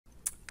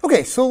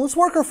Okay, so let's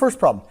work our first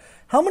problem.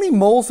 How many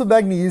moles of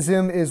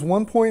magnesium is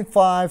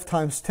 1.5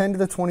 times 10 to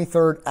the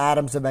 23rd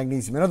atoms of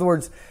magnesium? In other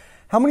words,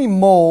 how many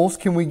moles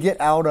can we get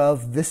out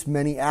of this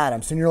many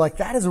atoms? And you're like,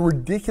 that is a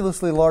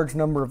ridiculously large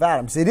number of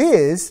atoms. It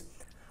is,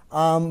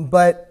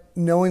 but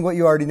knowing what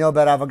you already know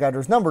about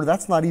Avogadro's number,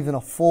 that's not even a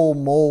full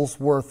mole's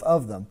worth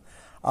of them.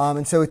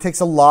 And so it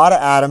takes a lot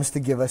of atoms to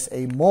give us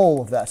a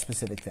mole of that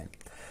specific thing.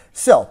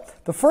 So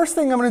the first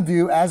thing I'm going to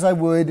do, as I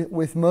would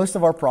with most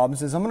of our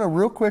problems, is I'm going to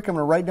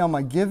write down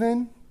my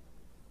given,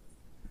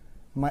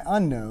 my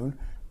unknown.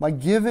 My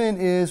given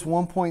is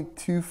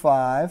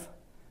 1.25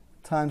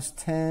 times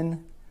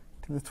 10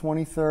 to the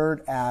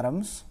 23rd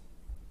atoms.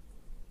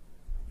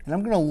 And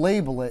I'm going to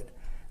label it.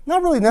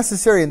 Not really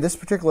necessary in this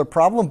particular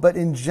problem, but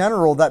in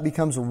general, that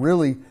becomes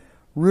really,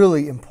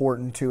 really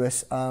important to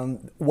us,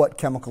 what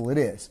chemical it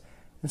is.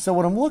 And so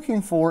what I'm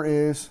looking for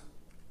is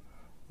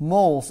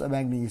moles of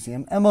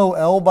magnesium.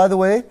 MOL, by the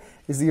way,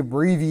 is the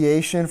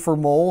abbreviation for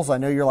moles. I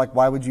know you're like,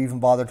 why would you even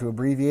bother to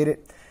abbreviate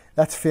it?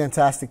 That's a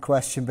fantastic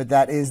question, but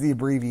that is the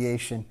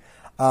abbreviation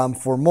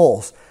for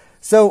moles.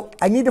 So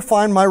I need to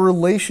find my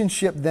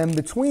relationship then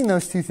between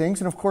those two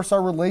things. And of course,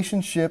 our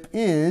relationship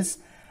is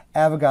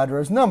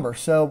Avogadro's number.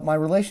 So my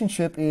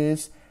relationship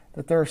is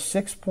that there are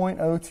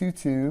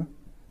 6.022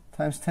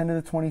 times 10 to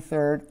the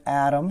 23rd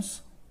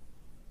atoms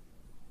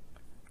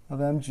of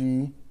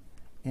Mg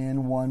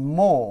in 1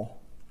 mole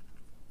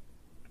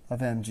of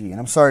Mg. And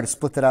I'm sorry to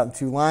split that out in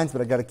 2 lines, but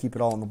I got to keep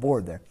it all on the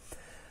board there.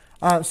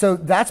 So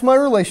that's my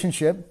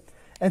relationship.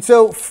 And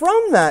so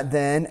from that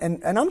then,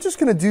 and I'm just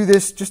going to do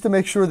this just to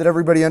make sure that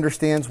everybody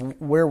understands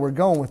where we're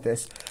going with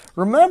this.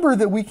 Remember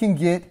that we can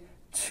get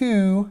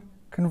 2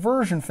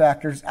 conversion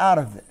factors out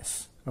of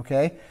this,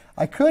 okay?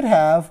 I could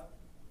have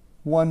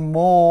 1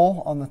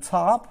 mole on the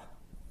top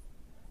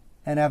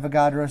and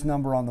Avogadro's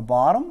number on the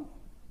bottom,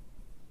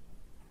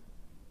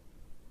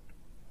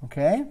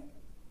 okay?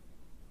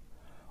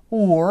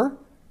 Or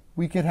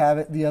we could have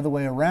it the other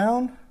way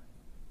around,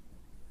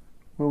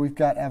 where we've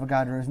got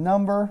Avogadro's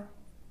number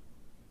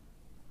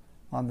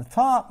on the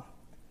top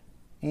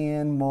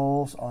and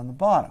moles on the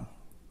bottom.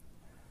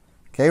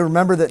 Okay,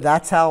 remember that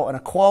that's how an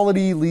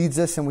equality leads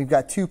us, and we've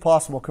got 2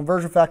 possible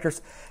conversion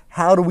factors.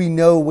 How do we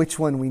know which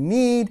one we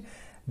need?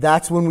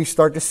 That's when we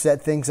start to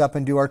set things up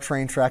and do our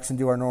train tracks and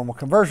do our normal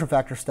conversion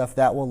factor stuff.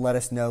 That will let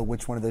us know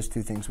which one of those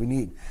 2 things we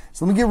need.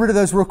 So let me get rid of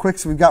those real quick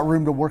so we've got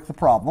room to work the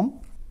problem.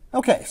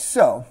 Okay,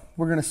 so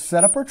we're going to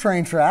set up our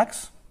train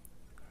tracks.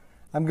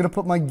 I'm going to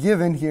put my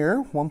given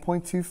here,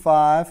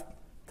 1.25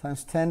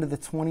 times 10 to the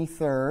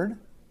 23rd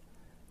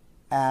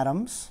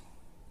atoms.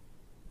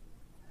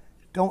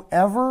 Don't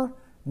ever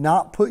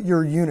not put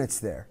your units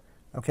there,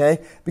 okay?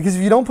 Because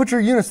if you don't put your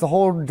units, the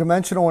whole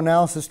dimensional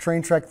analysis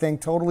train track thing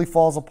totally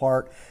falls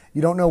apart.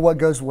 You don't know what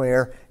goes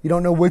where. You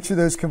don't know which of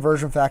those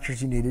conversion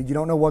factors you needed. You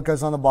don't know what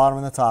goes on the bottom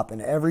and the top,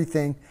 and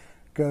everything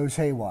goes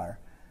haywire.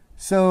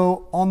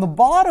 So on the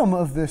bottom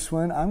of this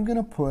one, I'm going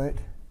to put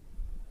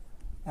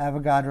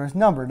Avogadro's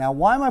number. Now,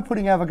 why am I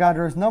putting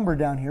Avogadro's number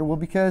down here? Well,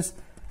 because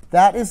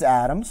that is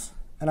atoms,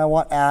 and I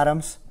want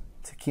atoms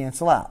to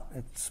cancel out.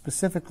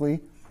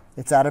 Specifically,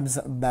 it's atoms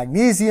of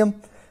magnesium,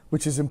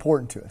 which is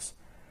important to us.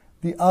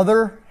 The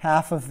other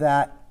half of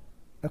that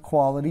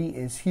equality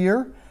is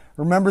here.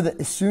 Remember that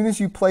as soon as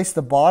you place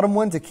the bottom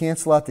one to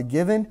cancel out the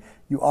given,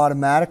 you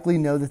automatically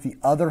know that the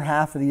other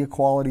half of the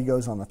equality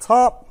goes on the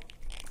top.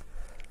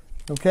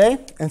 Okay,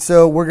 and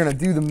so we're going to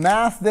do the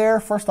math there.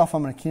 First off,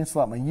 I'm going to cancel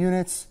out my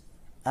units.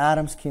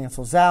 Atoms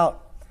cancels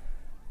out.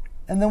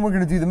 And then we're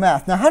going to do the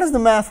math. Now, how does the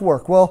math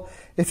work? Well,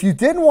 if you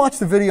didn't watch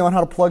the video on how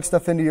to plug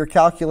stuff into your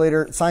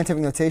calculator,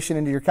 scientific notation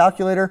into your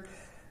calculator,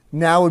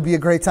 now would be a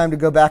great time to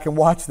go back and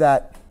watch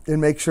that and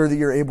make sure that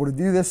you're able to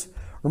do this.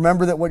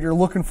 Remember that what you're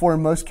looking for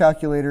in most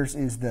calculators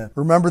is that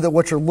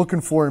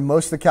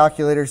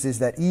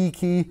E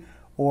key,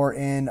 or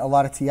in a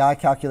lot of TI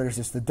calculators,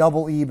 it's the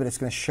double E, but it's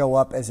going to show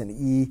up as an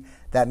E.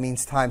 That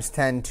means times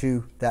 10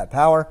 to that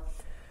power.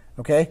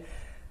 Okay?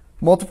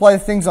 Multiply the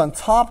things on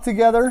top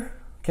together.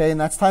 Okay,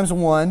 and that's times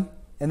 1,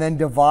 and then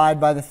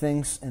divide by the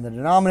things in the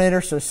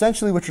denominator. So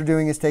essentially what you're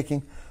doing is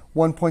taking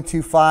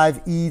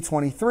 1.25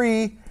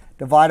 E23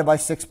 divided by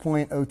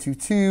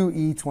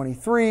 6.022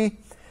 E23,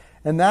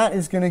 and that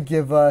is going to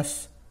give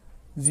us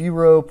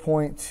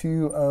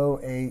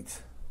 0.208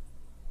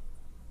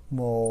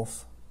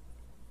 moles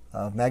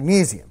of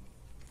magnesium.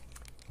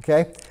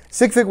 Okay,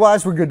 sig fig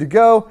wise, we're good to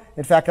go.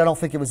 In fact, I don't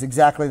think it was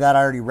exactly that. I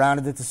already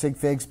rounded it to sig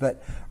figs,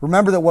 but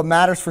remember that what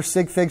matters for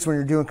sig figs when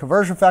you're doing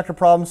conversion factor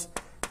problems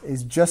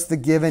is just the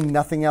given.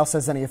 Nothing else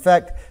has any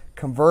effect.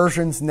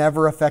 Conversions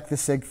never affect the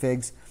sig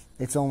figs.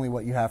 It's only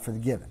what you have for the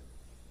given.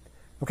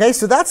 Okay,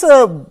 so that's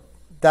a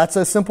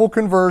simple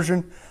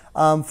conversion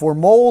for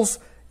moles.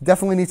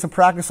 Definitely need some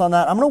practice on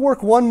that. I'm going to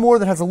work one more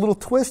that has a little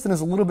twist and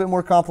is a little bit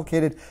more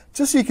complicated,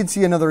 just so you can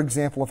see another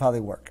example of how they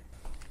work.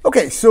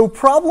 Okay, so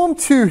problem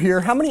 2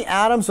 here. How many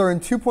atoms are in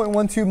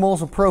 2.12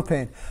 moles of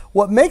propane?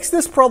 What makes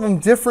this problem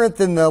different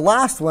than the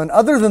last one,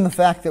 other than the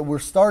fact that we're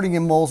starting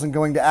in moles and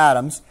going to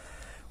atoms,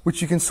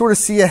 which you can sort of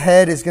see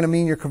ahead is going to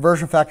mean your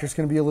conversion factor is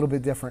going to be a little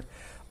bit different.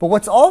 But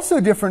what's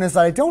also different is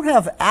that I don't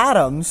have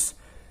atoms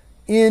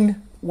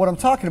in what I'm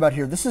talking about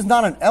here. This is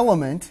not an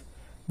element.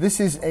 This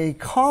is a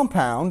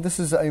compound. This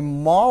is a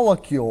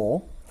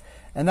molecule.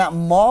 And that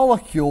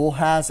molecule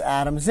has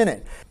atoms in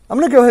it. I'm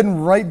going to go ahead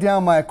and write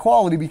down my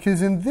equality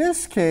because in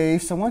this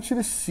case, I want you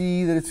to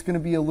see that it's going to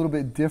be a little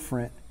bit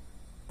different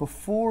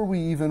before we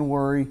even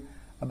worry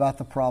about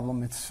the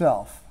problem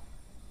itself.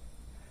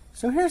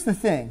 So here's the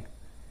thing.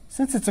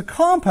 Since it's a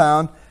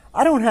compound,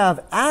 I don't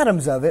have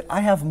atoms of it.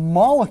 I have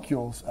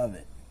molecules of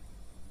it.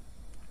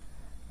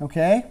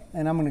 Okay?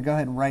 And I'm going to go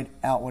ahead and write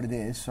out what it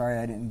is. Sorry,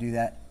 I didn't do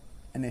that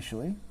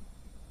initially.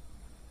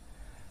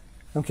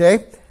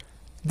 Okay?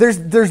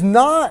 There's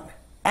not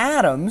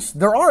atoms.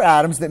 There are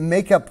atoms that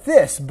make up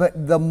this,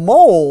 but the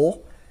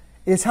mole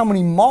is how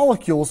many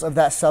molecules of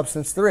that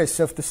substance there is.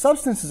 So if the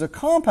substance is a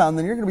compound,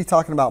 then you're going to be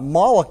talking about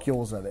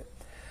molecules of it.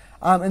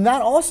 And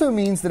that also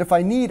means that if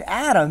I need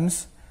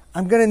atoms,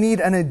 I'm going to need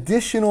an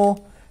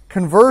additional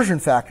conversion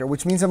factor,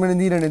 which means I'm going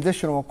to need an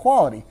additional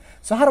equality.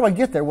 So how do I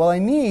get there? Well, I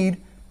need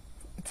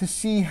to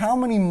see how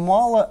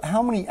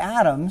many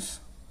atoms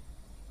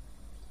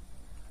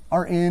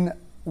are in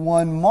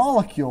one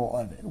molecule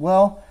of it.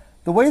 Well,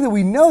 the way that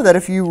we know that,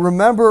 if you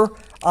remember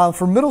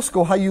from middle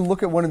school how you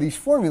look at one of these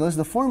formulas,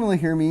 the formula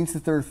here means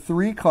that there are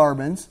 3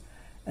 carbons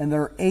and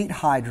there are 8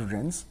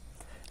 hydrogens.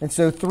 And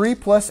so 3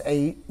 plus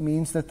 8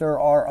 means that there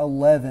are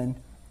 11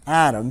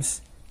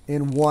 atoms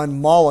in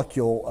one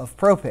molecule of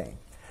propane.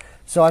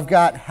 So I've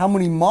got how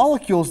many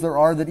molecules there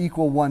are that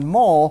equal 1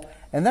 mole,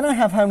 and then I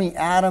have how many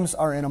atoms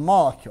are in a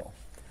molecule.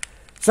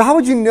 So how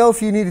would you know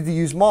if you needed to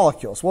use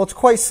molecules? Well, it's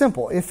quite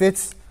simple. If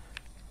it's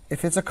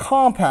a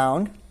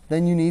compound,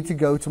 then you need to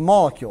go to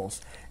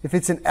molecules. If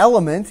it's an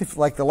element, if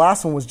like the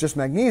last one was just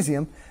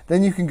magnesium,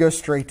 then you can go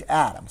straight to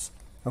atoms.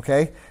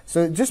 Okay?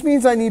 So it just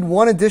means I need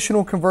one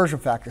additional conversion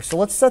factor. So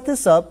let's set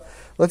this up.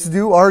 Let's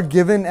do our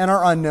given and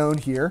our unknown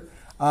here,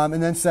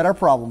 and then set our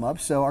problem up.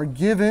 So our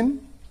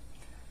given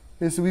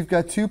is that we've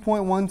got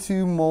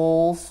 2.12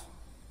 moles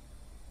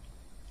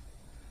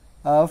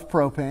of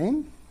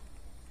propane.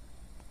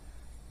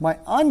 My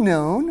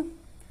unknown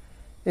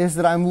is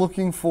that I'm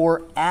looking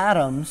for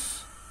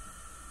atoms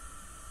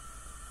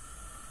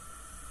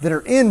that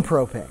are in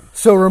propane.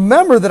 So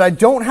remember that I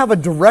don't have a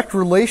direct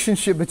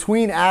relationship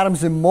between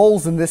atoms and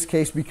moles in this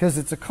case because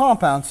it's a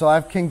compound. So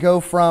I can go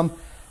from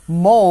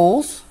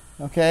moles,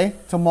 okay,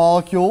 to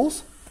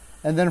molecules,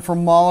 and then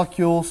from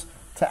molecules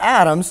to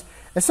atoms.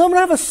 And so I'm going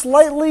to have a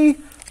slightly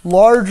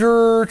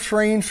larger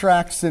train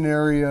track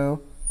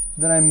scenario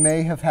than I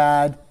may have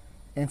had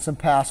in some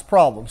past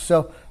problems.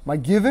 So my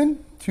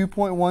given,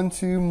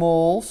 2.12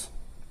 moles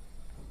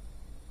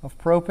of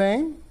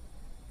propane.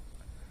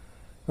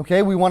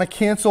 Okay, we want to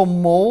cancel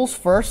moles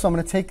first, so I'm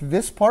going to take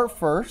this part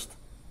first.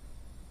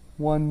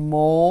 1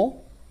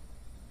 mole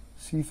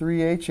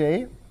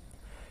C3H8.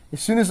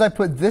 As soon as I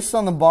put this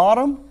on the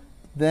bottom,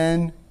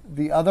 then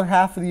the other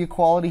half of the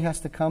equality has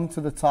to come to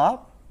the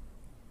top.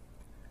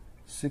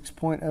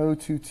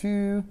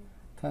 6.022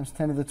 times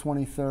 10 to the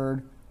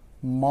 23rd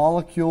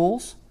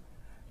molecules.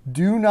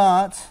 Do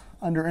not,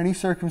 under any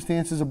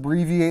circumstances,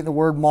 abbreviate the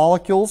word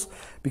molecules,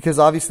 because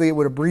obviously it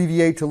would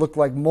abbreviate to look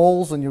like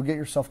moles and you'll get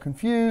yourself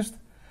confused.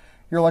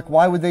 You're like,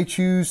 why would they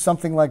choose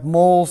something like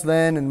moles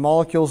then and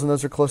molecules and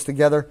those are close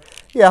together?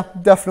 Yeah,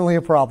 definitely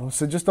a problem.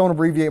 So just don't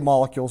abbreviate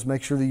molecules.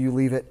 Make sure that you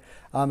leave it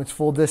its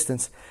full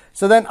distance.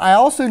 So then I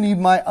also need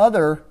my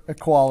other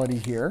equality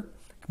here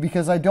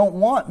because I don't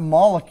want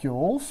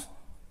molecules.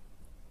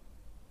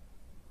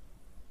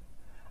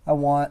 I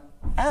want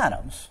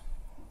atoms.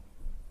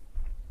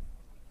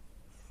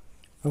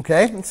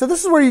 Okay, and so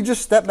this is where you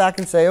just step back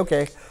and say,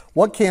 okay,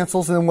 what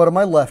cancels and then what am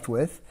I left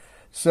with?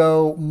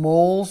 So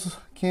moles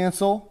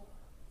cancel.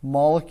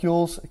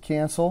 Molecules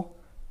cancel,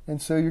 and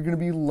so you're going to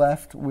be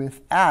left with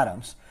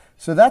atoms.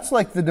 So that's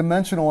like the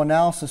dimensional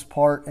analysis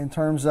part in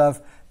terms of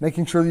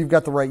making sure that you've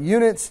got the right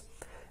units.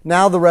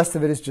 Now the rest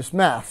of it is just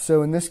math.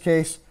 So in this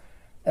case,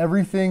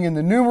 everything in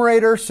the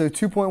numerator, so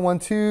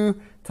 2.12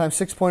 times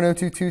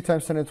 6.022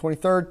 times 10 to the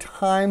 23rd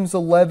times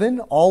 11,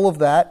 all of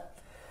that,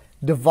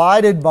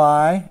 divided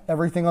by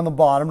everything on the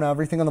bottom. Now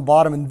everything on the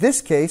bottom in this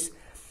case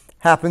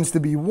happens to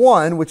be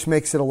 1, which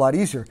makes it a lot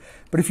easier.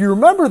 But if you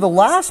remember the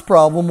last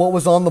problem, what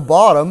was on the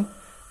bottom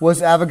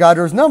was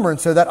Avogadro's number, and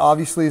so that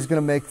obviously is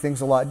going to make things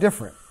a lot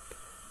different.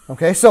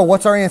 Okay, so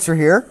what's our answer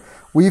here?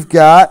 We've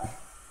got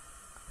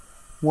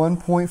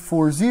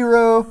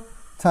 1.40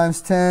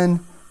 times 10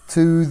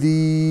 to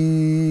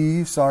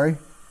the,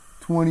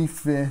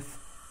 25th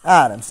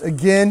atoms.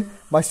 Again,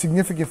 my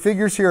significant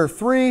figures here are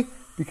 3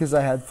 because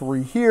I had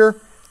 3 here,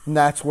 and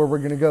that's where we're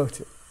going to go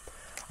to.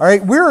 All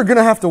right, we're going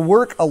to have to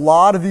work a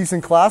lot of these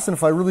in class, and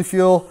if I really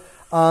feel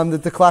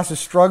that the class is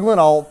struggling,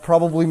 I'll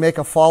probably make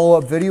a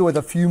follow-up video with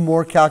a few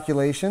more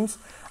calculations,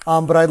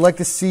 but I'd like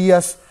to see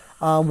us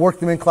work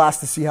them in class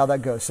to see how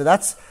that goes. So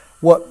that's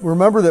what,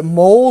 remember that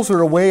moles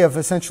are a way of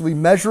essentially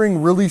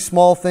measuring really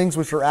small things,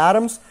 which are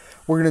atoms.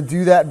 We're going to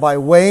do that by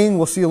weighing.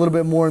 We'll see a little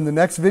bit more in the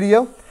next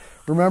video.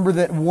 Remember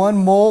that 1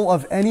 mole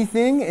of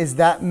anything is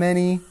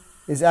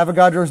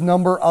Avogadro's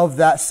number of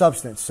that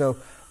substance. So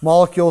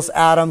molecules,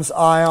 atoms,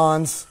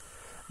 ions,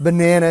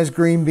 bananas,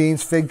 green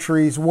beans, fig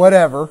trees,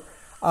 whatever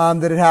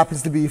that it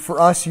happens to be. For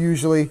us,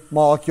 usually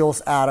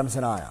molecules, atoms,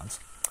 and ions.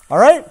 All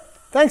right?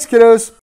 Thanks, kiddos.